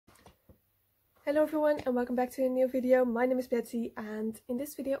Hello everyone and welcome back to a new video. My name is Betsy and in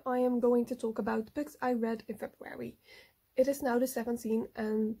this video I am going to talk about books I read in February. It is now the 17th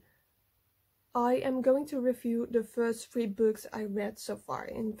and I am going to review the first 3 books I read so far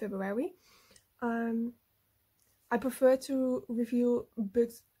in February. I prefer to review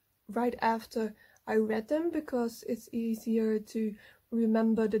books right after I read them because it's easier to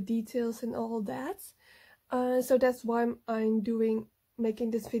remember the details and all that. So that's why I'm making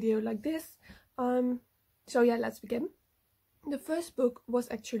this video like this. So yeah, let's begin. The first book was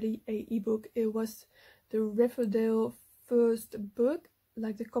actually a ebook. It was the Riverdale first book,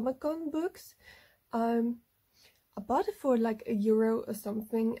 like the Comic-Con books. I bought it for like €1 or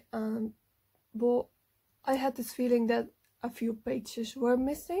something, but I had this feeling that a few pages were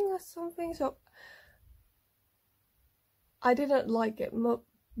missing or something, so I didn't like it.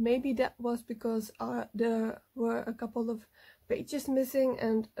 Maybe that was because there were a couple of pages missing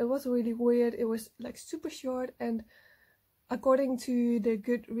and it was really weird. It was like super short, and according to the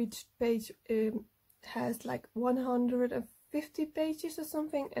Goodreads page it has like 150 pages or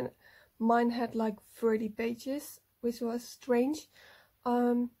something, and mine had like 30 pages, which was strange.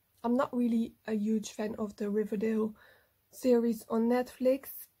 I'm not really a huge fan of the Riverdale series on Netflix,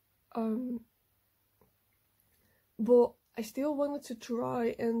 but I still wanted to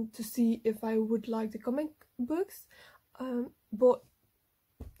try and to see if I would like the comic books. But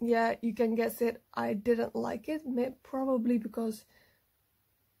yeah, you can guess it, I didn't like it, probably because,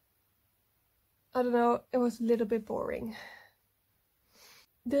 I don't know, it was a little bit boring.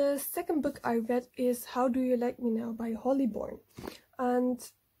 The second book I read is How Do You Like Me Now by Holly Bourne, and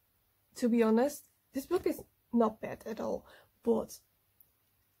to be honest, this book is not bad at all, but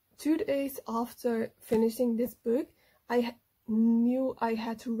 2 days after finishing this book, I knew I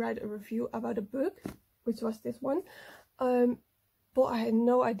had to write a review about a book, which was this one, but I had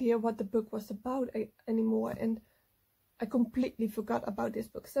no idea what the book was about anymore, and I completely forgot about this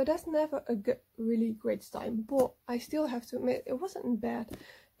book. So that's never a really great time, but I still have to admit it wasn't bad.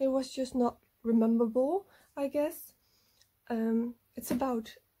 It was just not rememberable, I guess. It's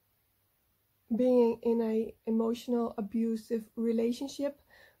about being in a emotional abusive relationship,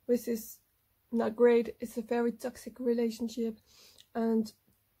 which is not great. It's a very toxic relationship, and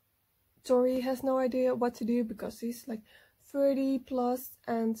Tori has no idea what to do because she's like 30 plus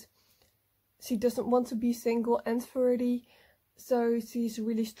and she doesn't want to be single and 30, so she's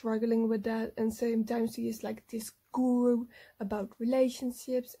really struggling with that. And same time she is like this guru about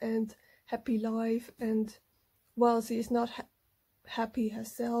relationships and happy life, and while she is not happy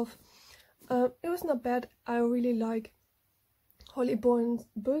herself. It was not bad. I really like Holly Bourne's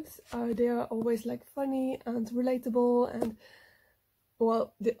books. They are always like funny and relatable, and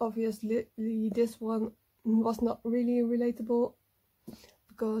well, obviously this one was not really relatable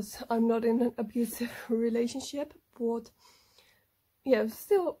because I'm not in an abusive relationship, but yeah,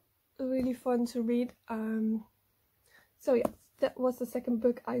 still really fun to read. So yeah, that was the second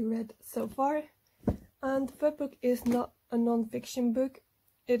book I read so far. And the third book is not a non-fiction book.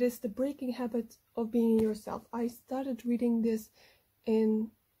 It is The Breaking Habit of Being Yourself. I started reading this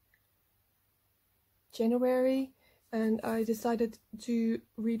in January, and I decided to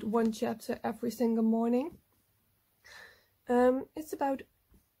read 1 chapter every single morning. It's about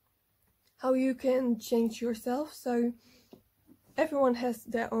how you can change yourself. So everyone has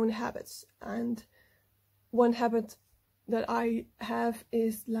their own habits, and one habit that I have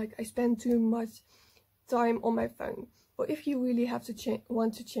is like I spend too much time on my phone. But if you really have to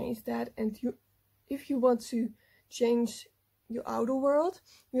want to change that, and if you want to change your outer world,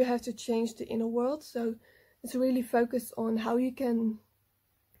 you have to change the inner world. So it's really focused on how you can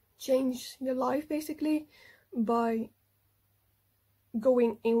change your life basically by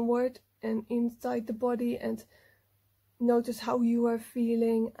going inward and inside the body, and notice how you are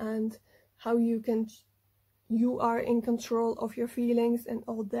feeling and how you are in control of your feelings and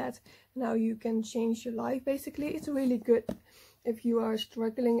all that, and how you can change your life basically. It's really good if you are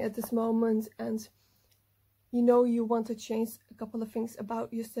struggling at this moment and you know you want to change a couple of things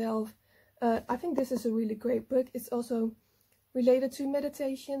about yourself. I think this is a really great book. It's also related to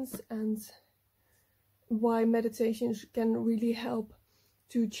meditations and why meditations can really help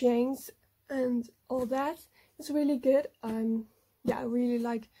to change and all that. It's really good. Yeah, I really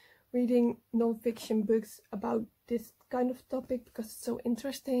like reading non-fiction books about this kind of topic because it's so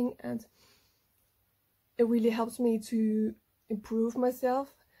interesting and it really helps me to improve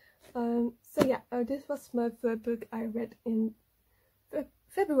myself. So yeah, this was my third book I read in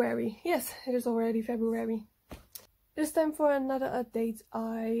February. Yes, it is already February. This time for another update.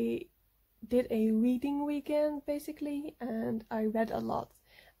 I did a reading weekend basically, and I read a lot.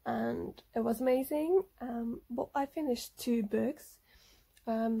 and it was amazing. But I finished 2 books.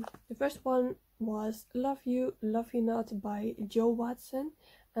 The first one was Love You, Love You Not by Jo Watson,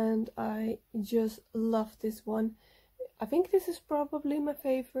 and I just love this one. I think this is probably my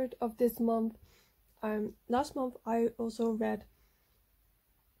favorite of this month. Last month I also read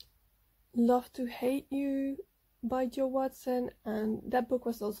Love to Hate You by Jo Watson, and that book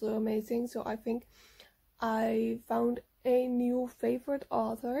was also amazing. So I think I found a new favorite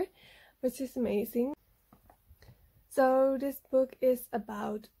author, which is amazing. So this book is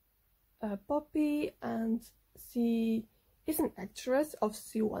about Poppy, and she is an actress, or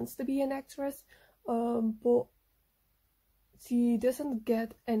she wants to be an actress, but she doesn't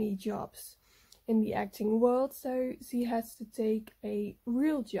get any jobs in the acting world, so she has to take a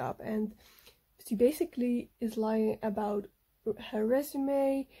real job, and she basically is lying about her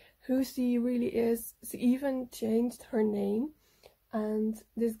resume, who she really is. She even changed her name, and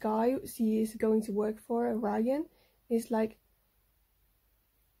this guy she is going to work for, Ryan, is like,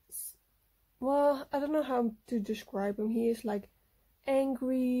 well, I don't know how to describe him. He is like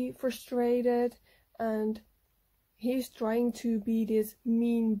angry, frustrated, and he's trying to be this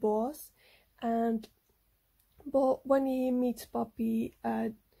mean boss. But when he meets Poppy,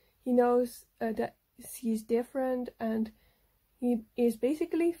 he knows that she's different, and he is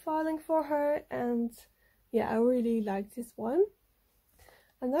basically falling for her. And yeah, I really like this one.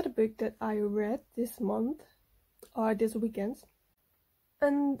 Another book that I read this month, or this weekend,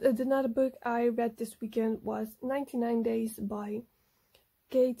 and another book I read this weekend was 99 Days by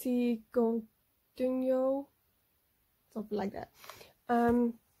Katie Gontigno, something like that.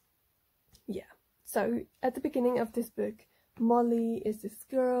 Yeah, so at the beginning of this book, Molly is this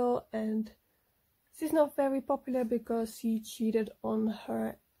girl, and she's not very popular because she cheated on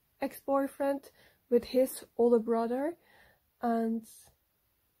her ex-boyfriend with his older brother. And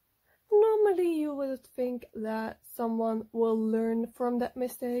normally you would think that someone will learn from that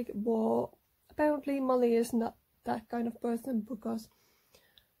mistake, but apparently Molly is not that kind of person, because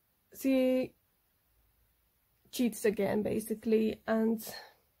she cheats again basically. And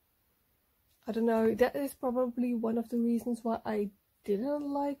I don't know, that is probably one of the reasons why I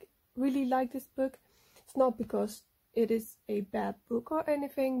didn't really like this book. It's not because it is a bad book or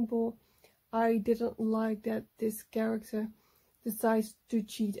anything, but I didn't like that this character decides to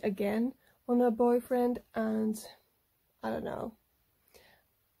cheat again on her boyfriend, and I don't know,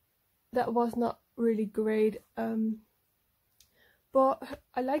 that was not really great. But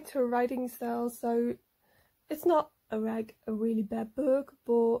I liked her writing style, so it's not a really bad book,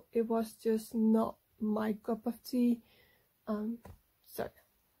 but it was just not my cup of tea.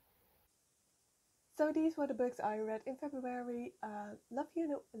 So these were the books I read in February. Love You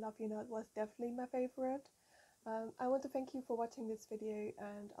Not was definitely my favorite. I want to thank you for watching this video,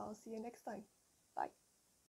 and I'll see you next time.